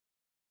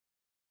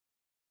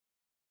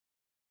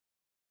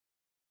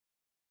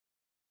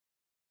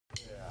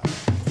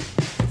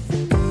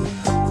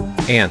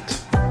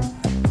Ant.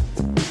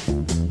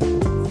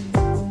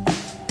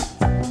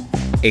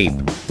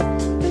 Ape.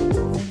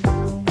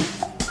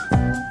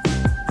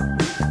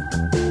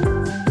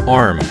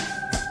 Arm.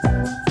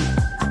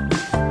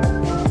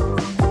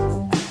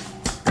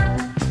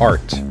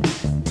 Art.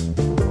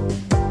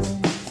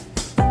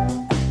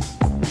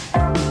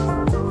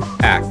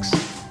 Axe.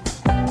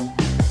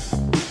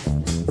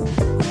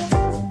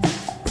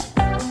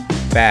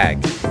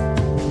 Bag.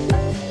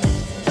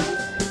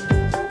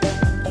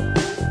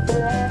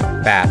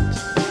 Bat.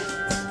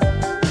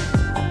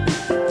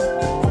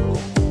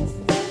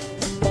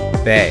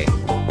 Bay.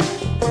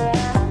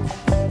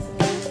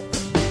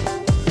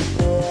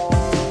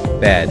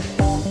 Bed.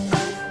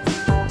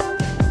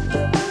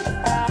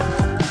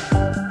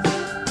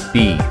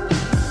 Bee.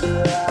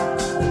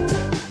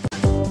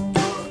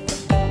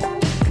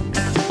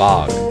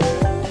 Bog.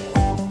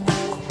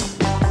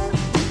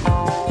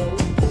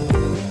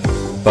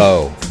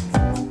 Bow.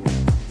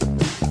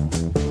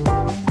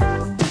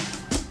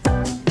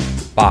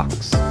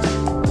 Box.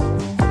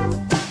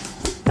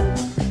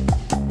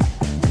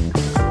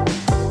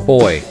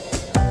 Boy.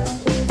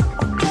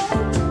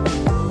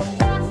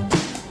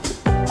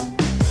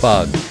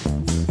 Bug.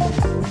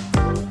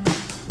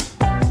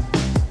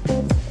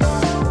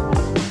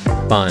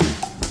 Bun.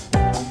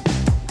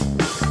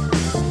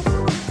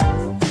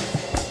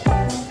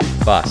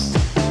 Bus.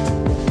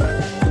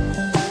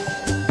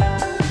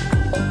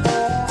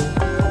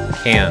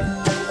 Can.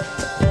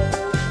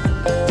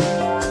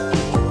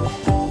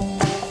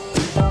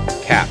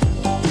 Cap.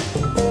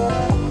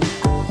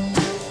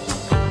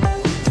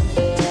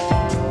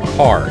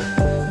 Car.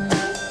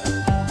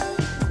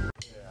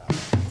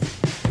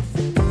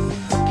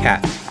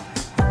 Cat.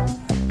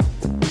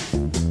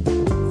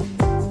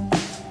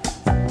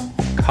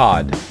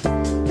 Cod.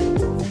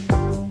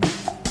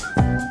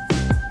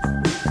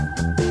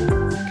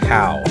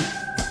 Cow.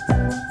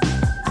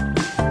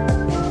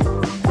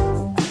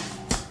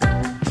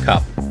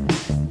 Cup.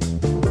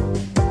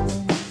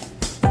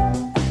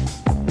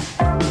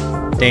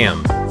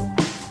 Dam.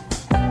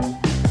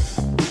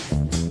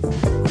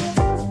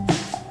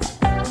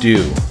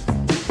 Do.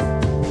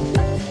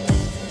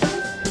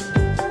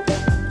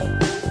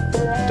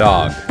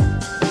 Dog.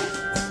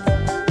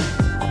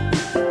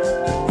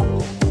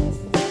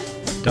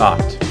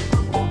 Dot.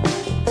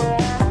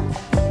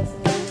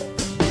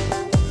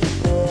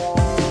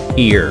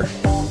 Ear.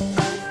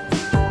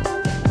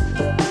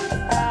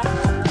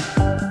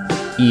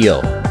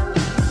 Eel.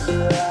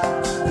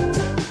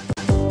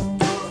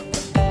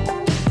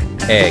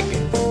 Egg.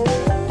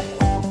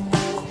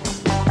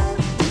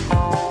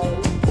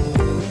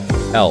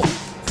 Elf.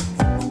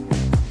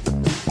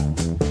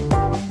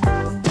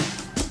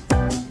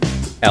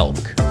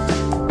 Elk.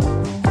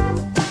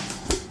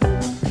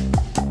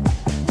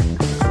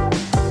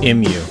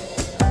 Emu.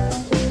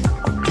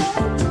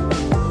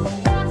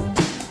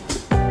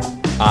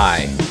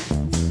 Eye.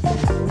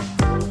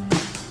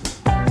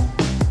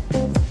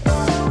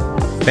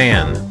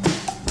 Fan.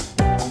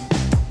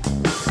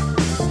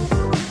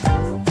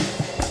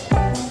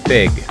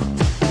 Fig.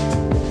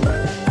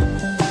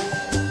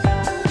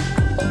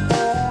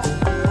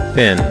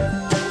 Fin.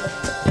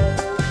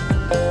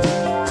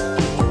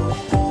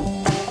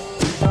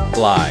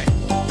 Fly.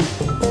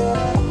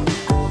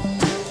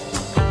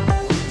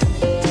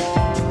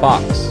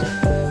 Fox.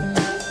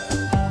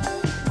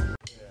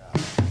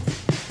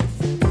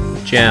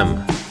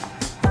 Gem.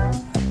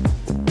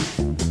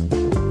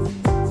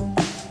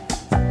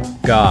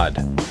 God.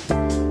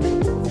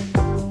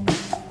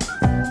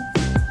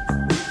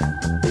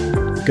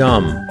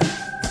 Gum.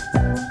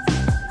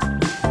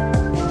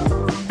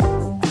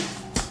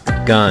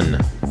 Gun.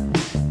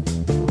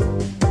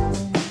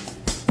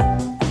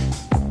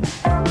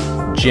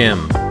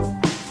 Jim.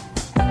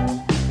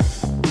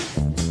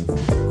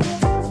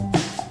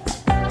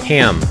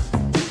 Ham.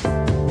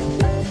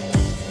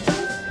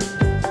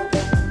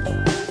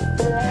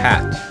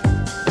 Hat.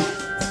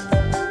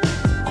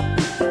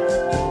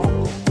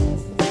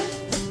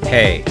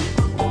 Hay.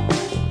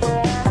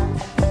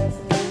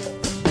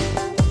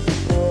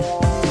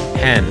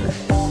 Hen.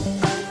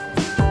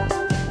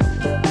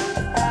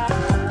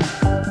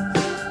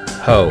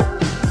 Hoe.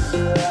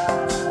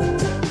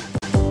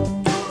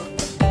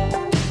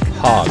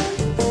 Hog.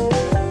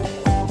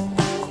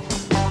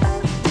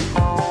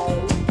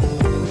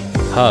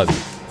 Hug.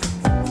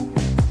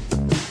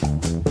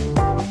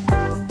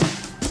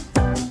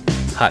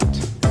 Hut.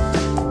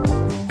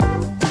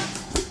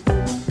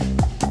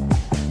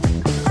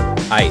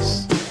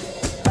 Ice.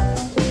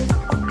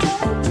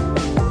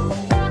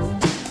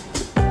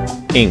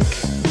 Ink.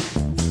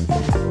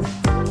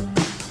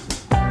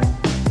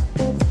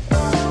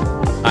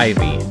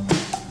 Ivy.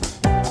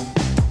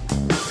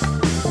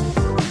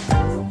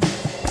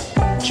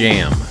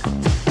 Jam.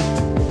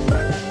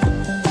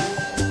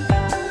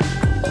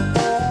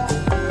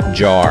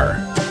 Jar.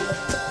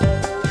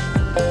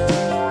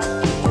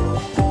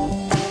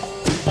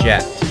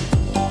 Jet.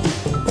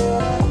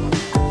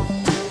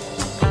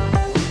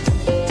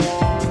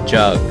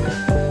 Jug.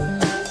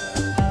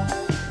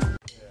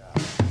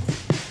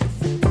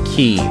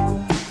 key,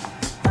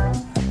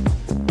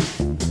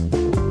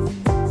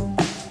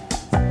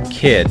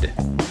 kid,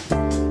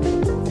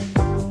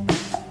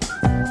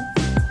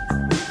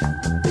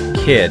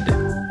 kid,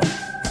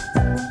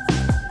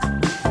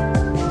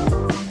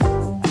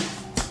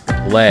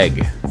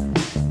 leg,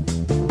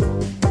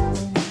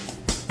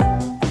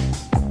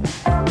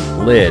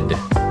 lid,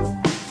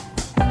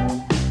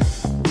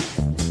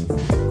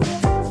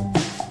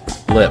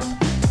 lip,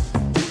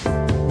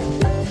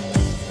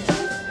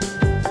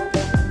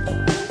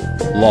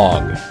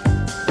 log,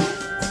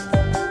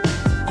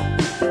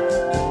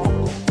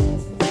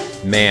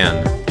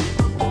 man,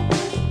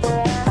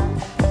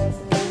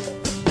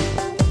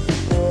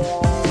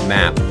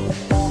 map,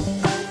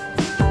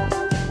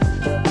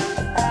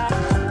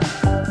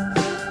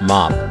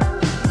 mop,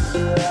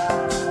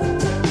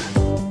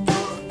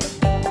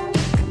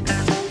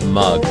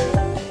 mug,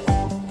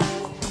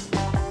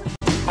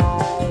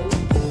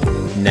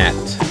 net,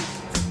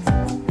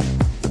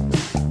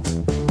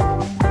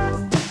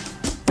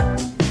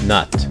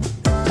 nut,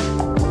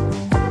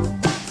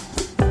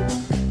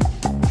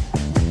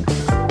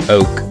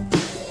 oak,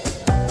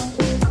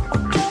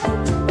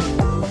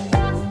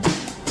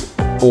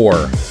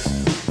 or,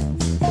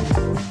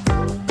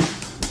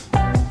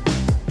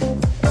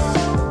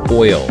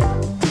 oil,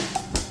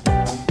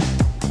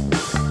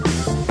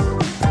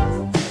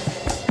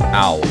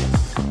 owl,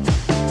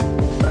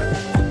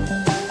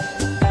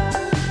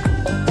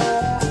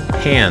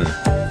 pan,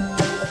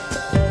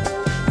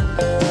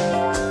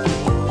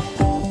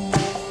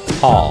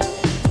 tall,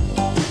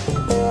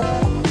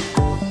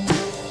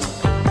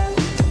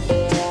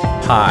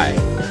 pie,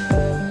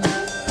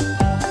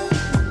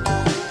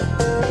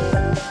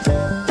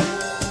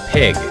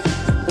 pig,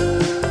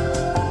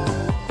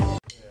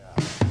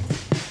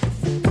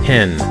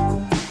 pin,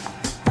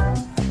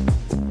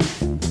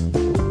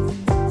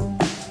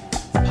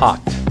 pot,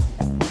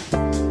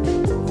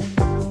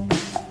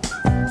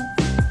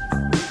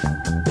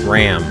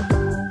 ram,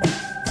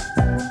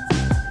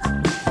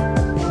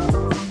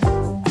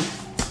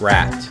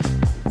 rat,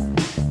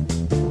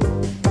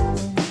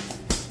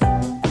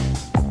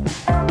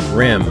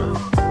 rim,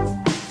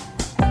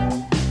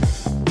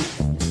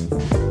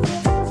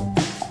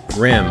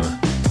 rim,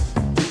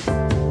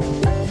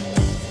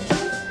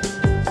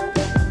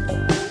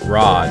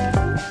 rod,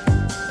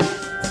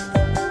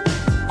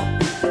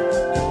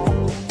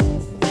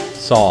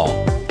 saw,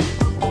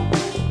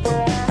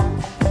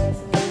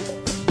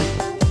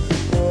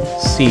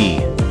 sea,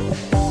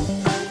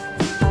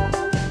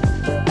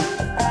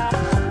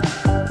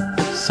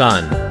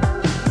 sun,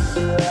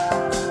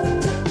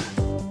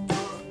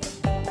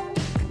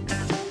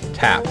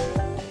 tap,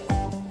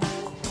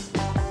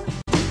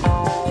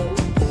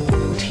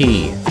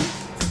 tea,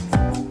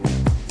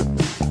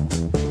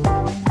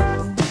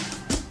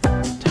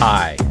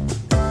 tie,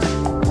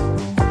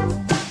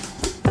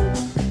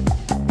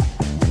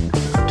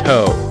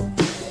 toe,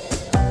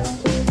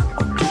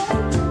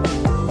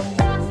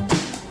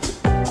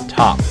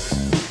 top,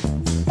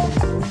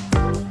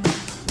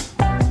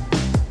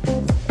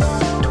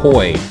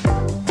 toy,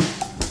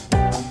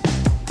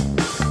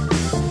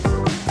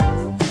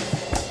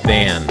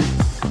 van,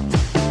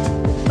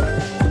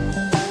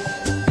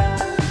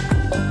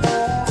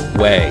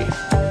 way,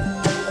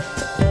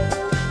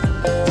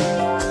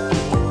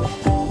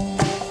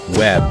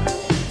 web,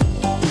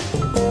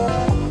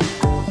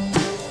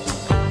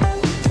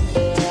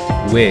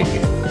 wig,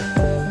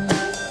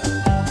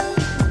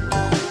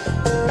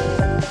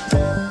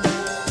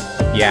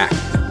 yak,